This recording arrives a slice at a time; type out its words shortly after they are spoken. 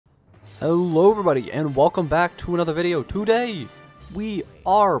Hello everybody and welcome back to another video. Today we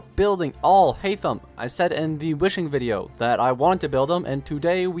are building all Haitham. I said in the wishing video that I wanted to build them, and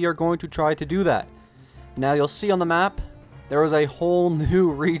today we are going to try to do that. Now you'll see on the map there is a whole new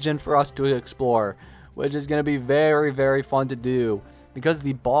region for us to explore, which is going to be very fun to do because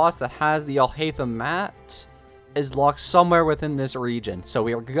the boss that has the Haitham mat is locked somewhere within this region, so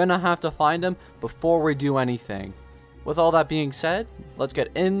we are going to have to find him before we do anything. With all that being said, let's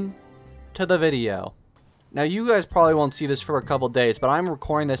get into the video. Now you guys probably won't see this for a couple days, but I'm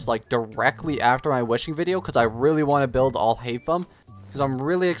recording this like directly after my wishing video because I really want to build all Haitham, because I'm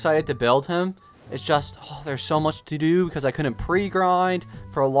really excited to build him. It's just, there's so much to do because I couldn't pre-grind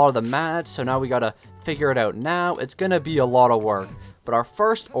for a lot of the mats, so now we gotta figure it out now. It's gonna be a lot of work, but our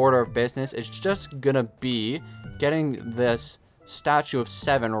first order of business is just gonna be getting this statue of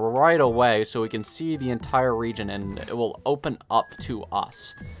 7 right away so we can see the entire region and it will open up to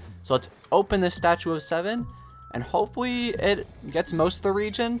us. So let's open this statue of 7 and hopefully it gets most of the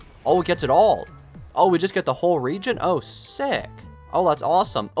region. Oh, it gets it all. Oh, we just get the whole region? Oh, sick. Oh, that's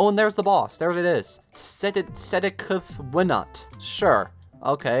awesome. Oh, and there's the boss. There it is. Sedikuth. Sure.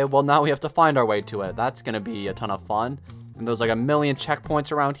 Okay, well now we have to find our way to it. That's going to be a ton of fun. And there's like a million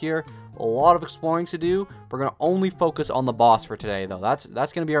checkpoints around here. A lot of exploring to do. We're going to only focus on the boss for today, though. That's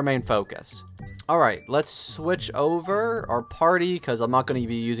going to be our main focus. Alright, let's switch over our party, because I'm not going to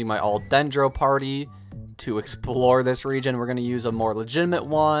be using my all Dendro party to explore this region. We're going to use a more legitimate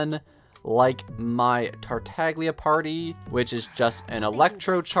one, like my Tartaglia party, which is just an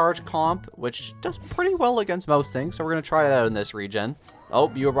electro charge comp, which does pretty well against most things, so we're going to try it out in this region.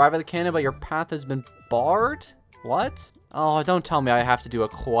 Oh, you arrive at the cannon, but your path has been barred? What? Oh, don't tell me I have to do a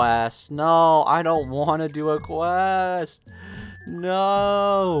quest. No, I don't want to do a quest.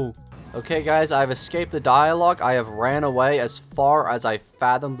 No. Okay, guys, I've escaped the dialogue. I have ran away as far as I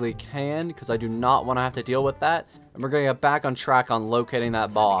fathomably can because I do not want to have to deal with that. And we're going to get back on track on locating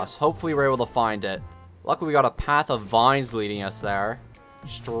that boss. Hopefully, we're able to find it. Luckily, we got a path of vines leading us there.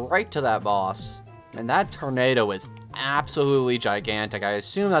 Straight to that boss. And that tornado is absolutely gigantic. I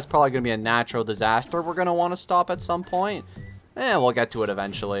assume that's probably going to be a natural disaster we're going to want to stop at some point. And we'll get to it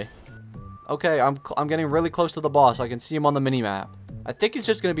eventually. Okay, I'm getting really close to the boss. I can see him on the mini-map. I think he's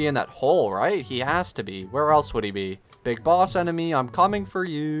just going to be in that hole, right? He has to be. Where else would he be? Big boss enemy, I'm coming for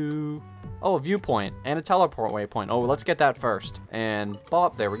you. Oh, a viewpoint and a teleport waypoint. Oh, let's get that first. And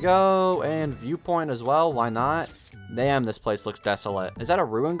bop, there we go. And viewpoint as well. Why not? Damn, this place looks desolate. Is that a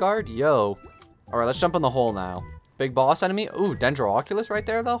ruin guard? Yo. Alright, let's jump in the hole now. Big boss enemy. Ooh, Dendro Oculus right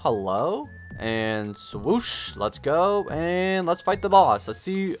there, though. Hello? And swoosh. Let's go. And let's fight the boss. Let's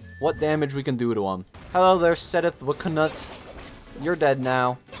see what damage we can do to him. Hello there, Sedith Wikanut. You're dead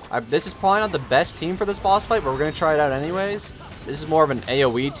now. This is probably not the best team for this boss fight, but we're going to try it out anyways. This is more of an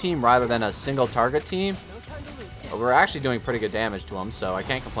AoE team rather than a single target team. But we're actually doing pretty good damage to him, so I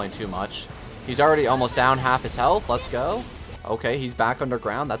can't complain too much. He's already almost down half his health. Let's go. Okay, he's back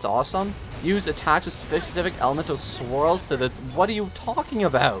underground. That's awesome. Use attacks with specific elemental swirls to the... What are you talking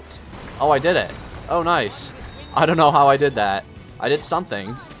about? Oh, I did it. Oh, nice. I don't know how I did that. I did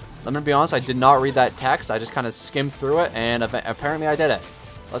something. I'm gonna be honest, I did not read that text. I just kind of skimmed through it, and apparently I did it.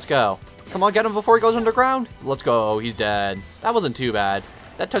 Let's go. Come on, get him before he goes underground. Let's go. He's dead. That wasn't too bad.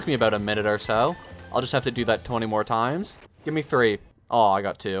 That took me about a minute or so. I'll just have to do that 20 more times. Give me 3. Oh, I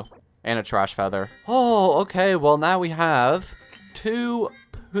got 2. And a trash feather. Oh, okay. Well, now we have 2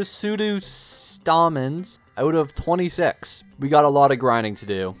 Pseudo Stamens out of 26. We got a lot of grinding to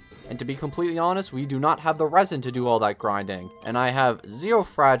do. And to be completely honest, we do not have the resin to do all that grinding. And I have 0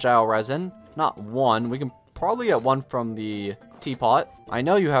 fragile resin, not 1. We can probably get 1 from the teapot. I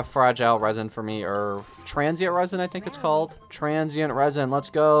know you have fragile resin for me, or transient resin, I think it's called. Transient resin, let's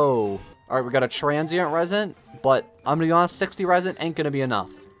go. All right, we got a transient resin, but I'm gonna be honest, 60 resin ain't gonna be enough.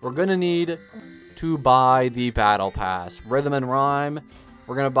 We're gonna need to buy the battle pass. Rhythm and rhyme.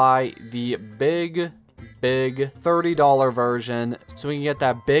 We're gonna buy the big $30 version so we can get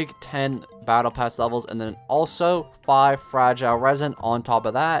that big 10 battle pass levels, and then also 5 fragile resin on top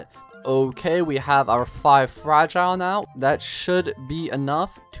of that. Okay, we have our 5 fragile now. That should be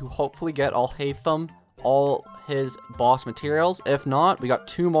enough to hopefully get all Haitham all his boss materials. If not, we got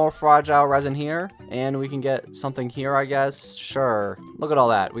 2 more fragile resin here, and we can get something here, I guess. Sure, look at all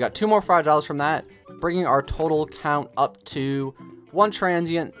that. We got 2 more fragiles from that, bringing our total count up to 1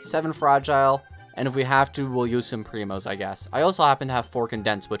 transient, 7 fragile. And if we have to, we'll use some primos, I guess. I also happen to have 4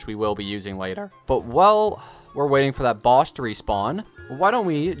 condensed, which we will be using later. But while we're waiting for that boss to respawn, why don't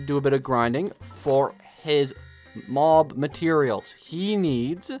we do a bit of grinding for his mob materials? He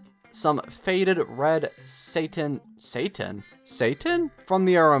needs some faded red Satan from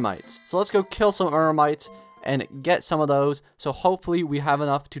the Eremites. So let's go kill some Eremites and get some of those. So hopefully we have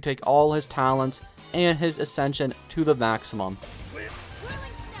enough to take all his talents and his ascension to the maximum.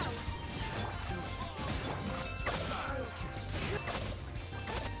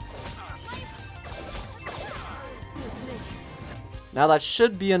 Now that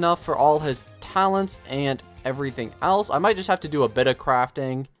should be enough for all his talents and everything else. I might just have to do a bit of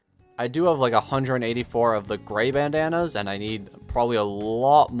crafting. I do have like 184 of the gray bandanas, and I need probably a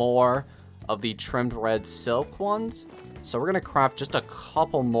lot more of the trimmed red silk ones. So we're going to craft just a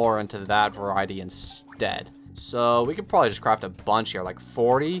couple more into that variety instead. So we could probably just craft a bunch here, like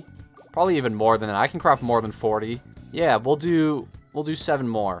 40. Probably even more than that. I can craft more than 40. Yeah, we'll do 7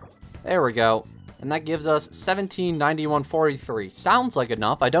 more. There we go. And that gives us 1791.43. Sounds like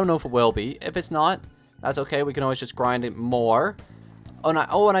enough. I don't know if it will be. If it's not, that's okay. We can always just grind it more. And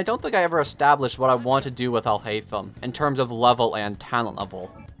I don't think I ever established what I want to do with Haitham in terms of level and talent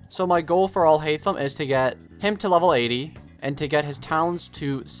level. So my goal for Haitham is to get him to level 80 and to get his talents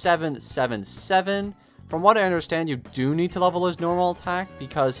to 777. From what I understand, you do need to level his normal attack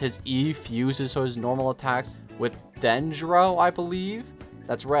because his E fuses his normal attacks with Dendro, I believe.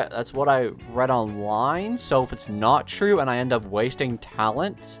 That's what I read online. So if it's not true and I end up wasting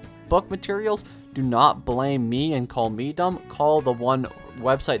talent book materials, do not blame me and call me dumb. Call the one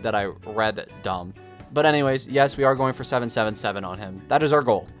website that I read dumb. But anyways, yes, we are going for 777 on him. That is our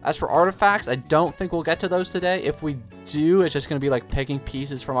goal. As for artifacts, I don't think we'll get to those today. If we do, it's just going to be like picking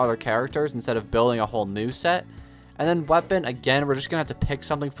pieces from other characters instead of building a whole new set. And then weapon, again, we're just going to have to pick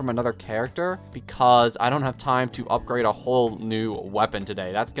something from another character because I don't have time to upgrade a whole new weapon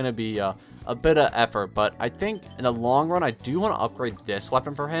today. That's going to be a bit of effort, but I think in the long run, I do want to upgrade this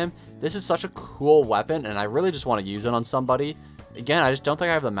weapon for him. This is such a cool weapon, and I really just want to use it on somebody. Again, I just don't think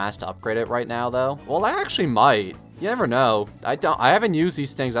I have the mass to upgrade it right now, though. Well, I actually might. You never know. I haven't used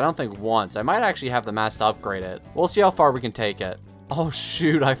these things, I don't think, once. I might actually have the mass to upgrade it. We'll see how far we can take it. Oh,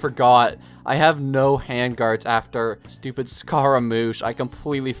 shoot, I forgot. I have no handguards after stupid Scaramouche. I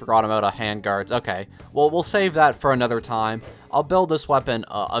completely forgot about handguards. Okay, well, we'll save that for another time. I'll build this weapon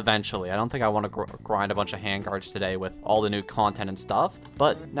eventually. I don't think I want to grind a bunch of handguards today with all the new content and stuff.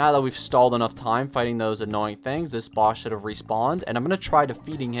 But now that we've stalled enough time fighting those annoying things, this boss should have respawned. And I'm going to try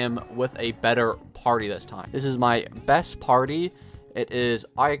defeating him with a better party this time. This is my best party. It is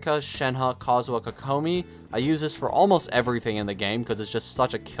Ayaka, Shenhe, Kazuha, Kokomi. I use this for almost everything in the game because it's just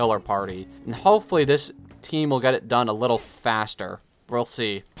such a killer party. And hopefully this team will get it done a little faster. We'll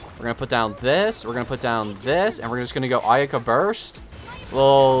see. We're going to put down this. We're going to put down this. And we're just going to go Ayaka Burst.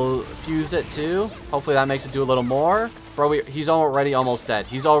 We'll fuse it too. Hopefully that makes it do a little more. Bro, he's already almost dead.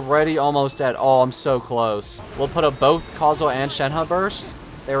 He's already almost dead. Oh, I'm so close. We'll put a both Kazuha and Shenhe Burst.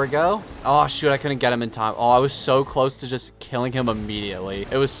 There we go. Oh, shoot, I couldn't get him in time. Oh, I was so close to just killing him immediately.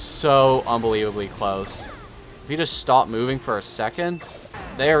 It was so unbelievably close. If he just stopped moving for a second.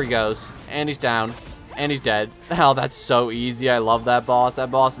 There he goes. And he's down. And he's dead. Oh, that's so easy. I love that boss. That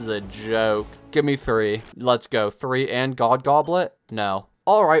boss is a joke. Give me 3. Let's go. 3 and God Goblet? No.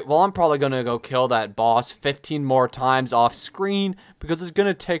 Alright, well, I'm probably going to go kill that boss 15 more times off screen because it's going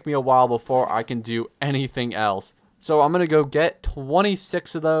to take me a while before I can do anything else. So I'm going to go get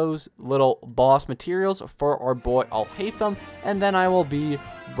 26 of those little boss materials for our boy Haitham, and then I will be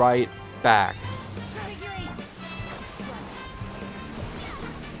right back.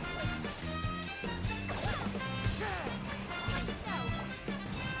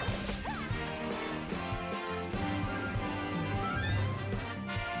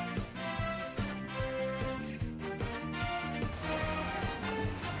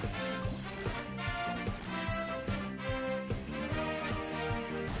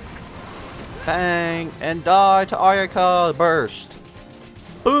 Bang! And die to Ayaka Burst!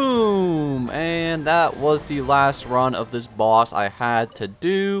 Boom! And that was the last run of this boss I had to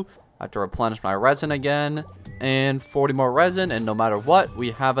do. I have to replenish my resin again. And 40 more resin, and no matter what,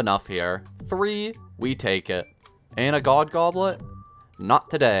 we have enough here. 3, we take it. And a God Goblet? Not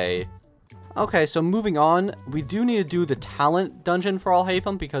today. Okay, so moving on, we do need to do the talent dungeon for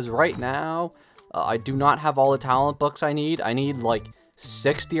Haitham because right now, I do not have all the talent books I need. I need like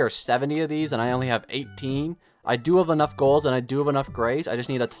 60 or 70 of these, and I only have 18. I do have enough golds, and I do have enough grays. I just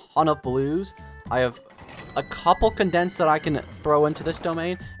need a ton of blues. I have a couple condensed that I can throw into this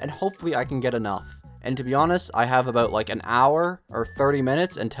domain, and hopefully I can get enough. And to be honest, I have about like an hour or 30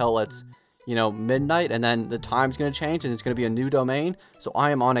 minutes until it's, you know, midnight, and then the time's going to change, and it's going to be a new domain. So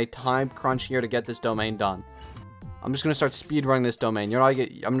I am on a time crunch here to get this domain done. I'm just going to start speedrunning this domain. You know, I'm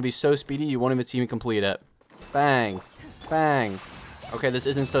going to be so speedy, you won't even see me complete it. Bang. Bang. Okay, this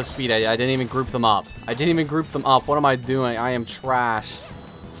isn't so speedy. I didn't even group them up. What am I doing? I am trash.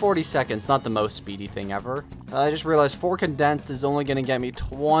 40 seconds, not the most speedy thing ever. I just realized 4 condensed is only gonna get me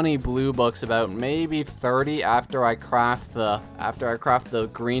 20 blue books, about maybe 30 after I craft the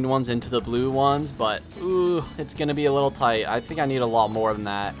green ones into the blue ones, but ooh, it's gonna be a little tight. I think I need a lot more than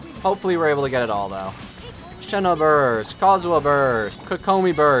that. Hopefully we're able to get it all though. Shenna Burst, Kazuha Burst,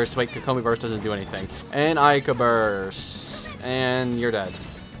 Kokomi Burst. Wait, Kokomi Burst doesn't do anything. And Aika Burst. And you're dead.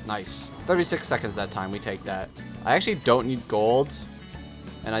 Nice. 36 seconds that time, we take that. I actually don't need golds.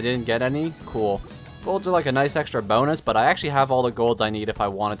 And I didn't get any? Cool. Golds are like a nice extra bonus, but I actually have all the golds I need if I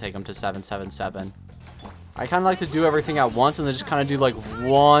want to take them to 777. I kind of like to do everything at once and then just kind of do like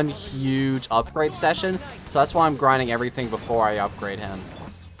one huge upgrade session. So that's why I'm grinding everything before I upgrade him.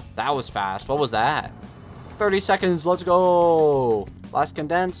 That was fast. What was that? 30 seconds. Let's go. Last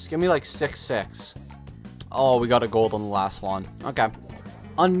condense. Give me like 6. Oh, we got a gold on the last one. Okay.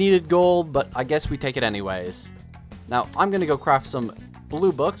 Unneeded gold, but I guess we take it anyways. Now, I'm going to go craft some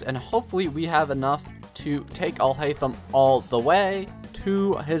blue books, and hopefully we have enough to take Haitham all the way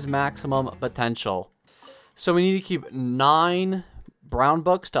to his maximum potential. So we need to keep 9 brown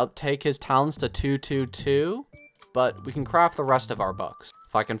books to uptake his talents to 222, but we can craft the rest of our books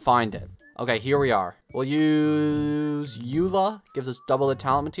if I can find it. Okay, here we are. We'll use Eula, gives us double the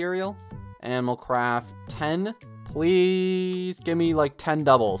talent material, and we'll craft 10. Please give me like 10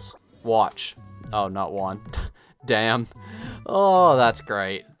 doubles. Watch. Oh, not one. Damn. Oh, that's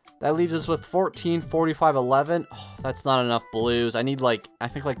great. That leaves us with 14, 45, 11. Oh, that's not enough blues. I need like, I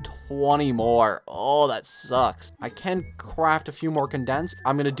think like 20 more. Oh, that sucks. I can craft a few more condensed.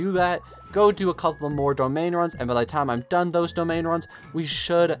 I'm going to do that. Go do a couple more domain runs. And by the time I'm done those domain runs, we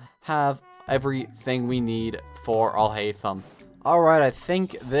should have everything we need for Haitham. Alright, I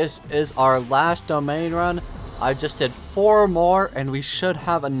think this is our last domain run. I just did 4 more and we should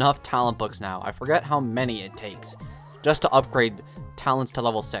have enough talent books now. I forget how many it takes just to upgrade talents to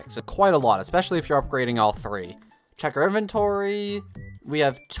level 6. It's quite a lot, especially if you're upgrading all 3. Check our inventory. We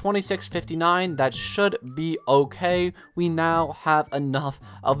have 2659. That should be okay. We now have enough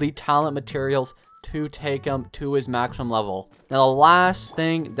of the talent materials to take him to his maximum level. Now, the last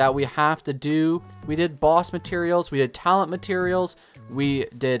thing that we have to do, we did boss materials, we did talent materials, we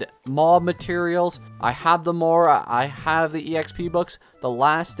did mob materials. I have the Mora, I have the EXP books. The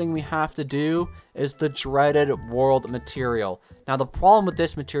last thing we have to do is the dreaded world material. Now, the problem with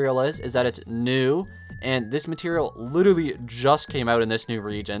this material is that it's new, and this material literally just came out in this new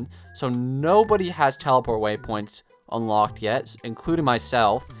region. So nobody has teleport waypoints unlocked yet, including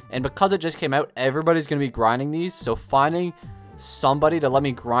myself. And because it just came out, everybody's going to be grinding these. So finding somebody to let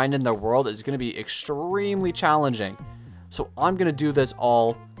me grind in their world is going to be extremely challenging. So I'm going to do this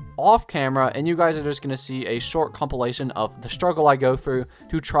all off camera, and you guys are just going to see a short compilation of the struggle I go through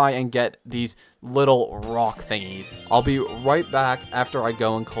to try and get these little rock thingies. I'll be right back after I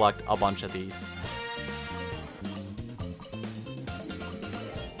go and collect a bunch of these.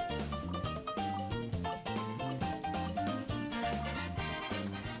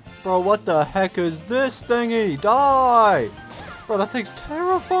 Bro, what the heck is this thingy? Die! Bro, that thing's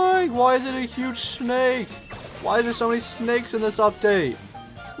terrifying! Why is it a huge snake? Why is there so many snakes in this update?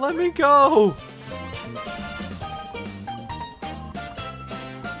 Let me go!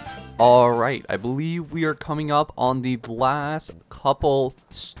 Alright, I believe we are coming up on the last couple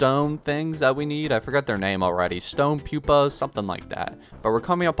stone things that we need. I forgot their name already. Stone pupas, something like that. But we're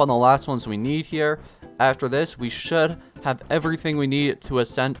coming up on the last ones we need here. After this, we should have everything we need to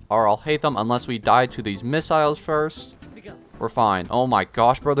ascend our Haitham, unless we die to these missiles first. We're fine. Oh my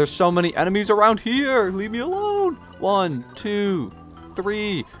gosh, bro, there's so many enemies around here. Leave me alone. 1, 2,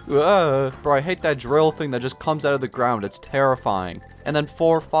 3. Bro, I hate that drill thing that just comes out of the ground. It's terrifying. And then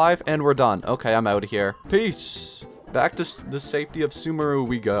 4, 5, and we're done. Okay, I'm out of here. Peace. Back to the safety of Sumeru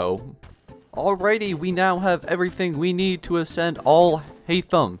we go. Alrighty, we now have everything we need to ascend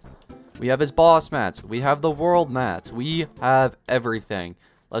Haitham. We have his boss mats. We have the world mats. We have everything.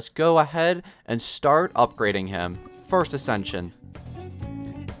 Let's go ahead and start upgrading him. First ascension.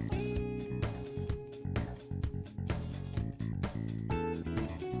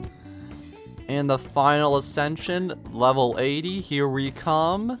 And the final ascension, level 80. Here we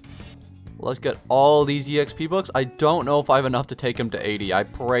come. Let's get all these EXP books. I don't know if I have enough to take him to 80. I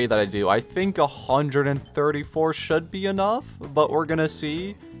pray that I do. I think 134 should be enough, but we're gonna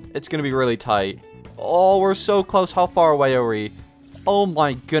see. It's gonna be really tight. Oh, we're so close. How far away are we? Oh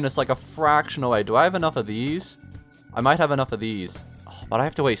my goodness, like a fraction away. Do I have enough of these? I might have enough of these. Oh, but I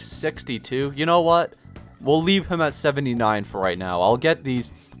have to wait 62. You know what? We'll leave him at 79 for right now. I'll get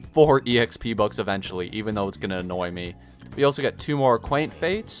these 4 EXP books eventually, even though it's gonna annoy me. We also get 2 more Quaint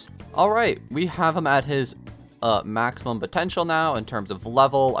Fates. Alright, we have him at his maximum potential now in terms of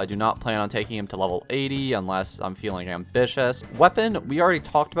level. I do not plan on taking him to level 80 unless I'm feeling ambitious. Weapon, we already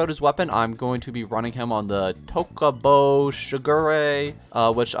talked about his weapon. I'm going to be running him on the Tokabo Shigure,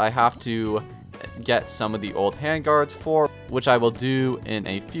 which I have to get some of the old handguards for, which I will do in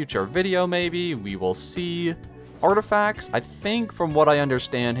a future video maybe. We will see. Artifacts, I think from what I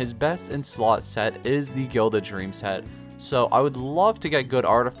understand, his best in slot set is the Gilded Dream set. So I would love to get good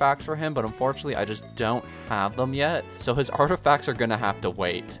artifacts for him, but unfortunately I just don't have them yet. So his artifacts are gonna have to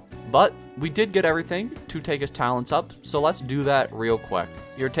wait. But we did get everything to take his talents up, so let's do that real quick.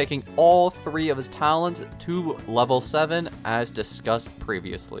 You're taking all 3 of his talents to level 7 as discussed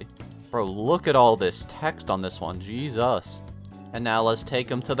previously. Bro, look at all this text on this one, Jesus. And now let's take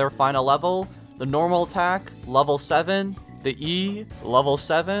them to their final level. The normal attack, level 7. The E, level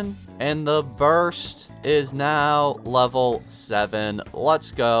 7. And the burst is now level 7.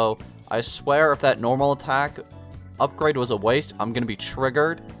 Let's go. I swear if that normal attack upgrade was a waste, I'm going to be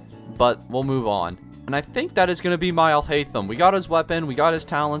triggered. But we'll move on. And I think that is going to be my Haitham. We got his weapon. We got his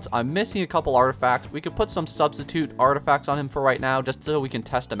talents. I'm missing a couple artifacts. We could put some substitute artifacts on him for right now, just so we can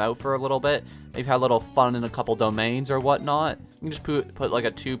test him out for a little bit. Maybe have a little fun in a couple domains or whatnot. We can just put like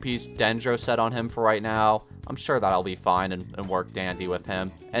a 2-piece Dendro set on him for right now. I'm sure that'll be fine and work dandy with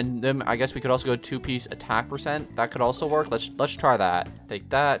him. And then I guess we could also go 2-piece attack percent. That could also work. Let's try that. Take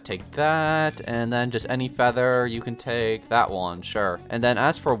that, and then just any feather you can take. That one, sure. And then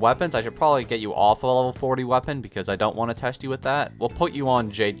as for weapons, I should probably get you off a level 40 weapon because I don't want to test you with that. We'll put you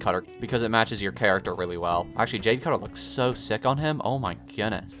on Jade Cutter because it matches your character really well. Actually, Jade Cutter looks so sick on him. Oh my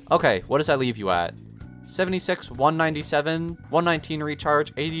goodness. Okay, what does that leave you at? 76, 197, 119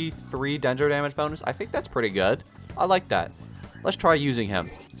 recharge, 83 Dendro damage bonus. I think that's pretty good. I like that. Let's try using him.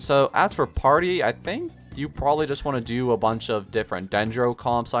 So as for party, I think you probably just want to do a bunch of different Dendro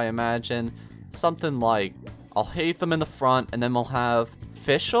comps, I imagine. Something like, I'll Haitham in the front, and then we'll have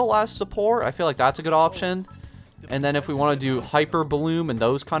Fischl as support. I feel like that's a good option. And then if we want to do Hyper Bloom and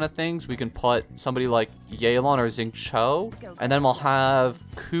those kind of things, we can put somebody like Yelan or Xingqiu. And then we'll have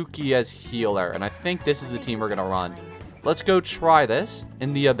Kuki as healer. And I think this is the team we're going to run. Let's go try this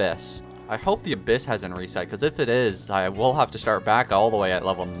in the Abyss. I hope the Abyss hasn't reset, because if it is, I will have to start back all the way at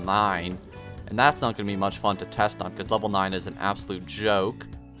level 9. And that's not going to be much fun to test on, because level 9 is an absolute joke.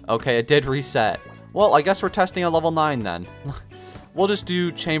 Okay, it did reset. Well, I guess we're testing at level 9 then. We'll just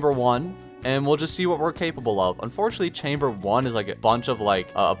do Chamber 1. And we'll just see what we're capable of. Unfortunately, Chamber 1 is like a bunch of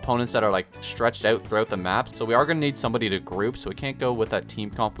like opponents that are like stretched out throughout the map. So we are going to need somebody to group. So we can't go with that team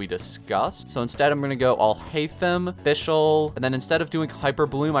comp we discussed. So instead, I'm going to go all Haitham, Fischl. And then instead of doing Hyper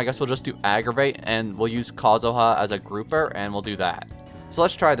Bloom, I guess we'll just do Aggravate. And we'll use Kazuha as a grouper. And we'll do that. So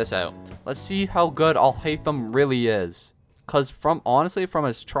let's try this out. Let's see how good all Haitham really is. Because honestly, from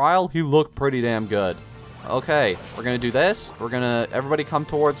his trial, he looked pretty damn good. Okay, we're gonna do this. Everybody come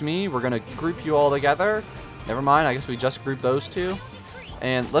towards me. We're gonna group you all together. Never mind, I guess we just grouped those two.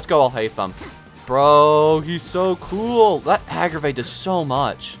 And let's go all Haitham. Bro, he's so cool. That Aggravate does so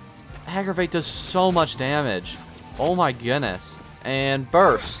much. Aggravate does so much damage. Oh my goodness. And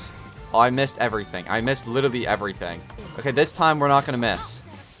Burst. Oh, I missed everything. I missed literally everything. Okay, this time we're not gonna miss.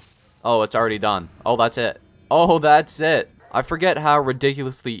 Oh, it's already done. Oh, that's it. Oh, that's it. I forget how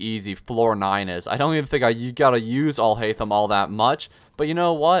ridiculously easy floor 9 is. I don't even think you gotta use all Haitham all that much. But you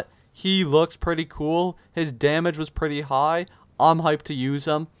know what? He looked pretty cool. His damage was pretty high. I'm hyped to use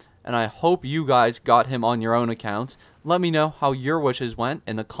him. And I hope you guys got him on your own accounts. Let me know how your wishes went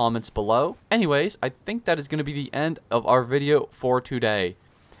in the comments below. Anyways, I think that is going to be the end of our video for today.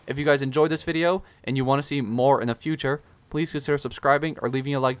 If you guys enjoyed this video and you want to see more in the future, please consider subscribing or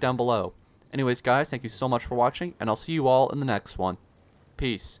leaving a like down below. Anyways, guys, thank you so much for watching, and I'll see you all in the next one.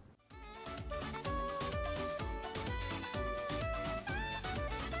 Peace.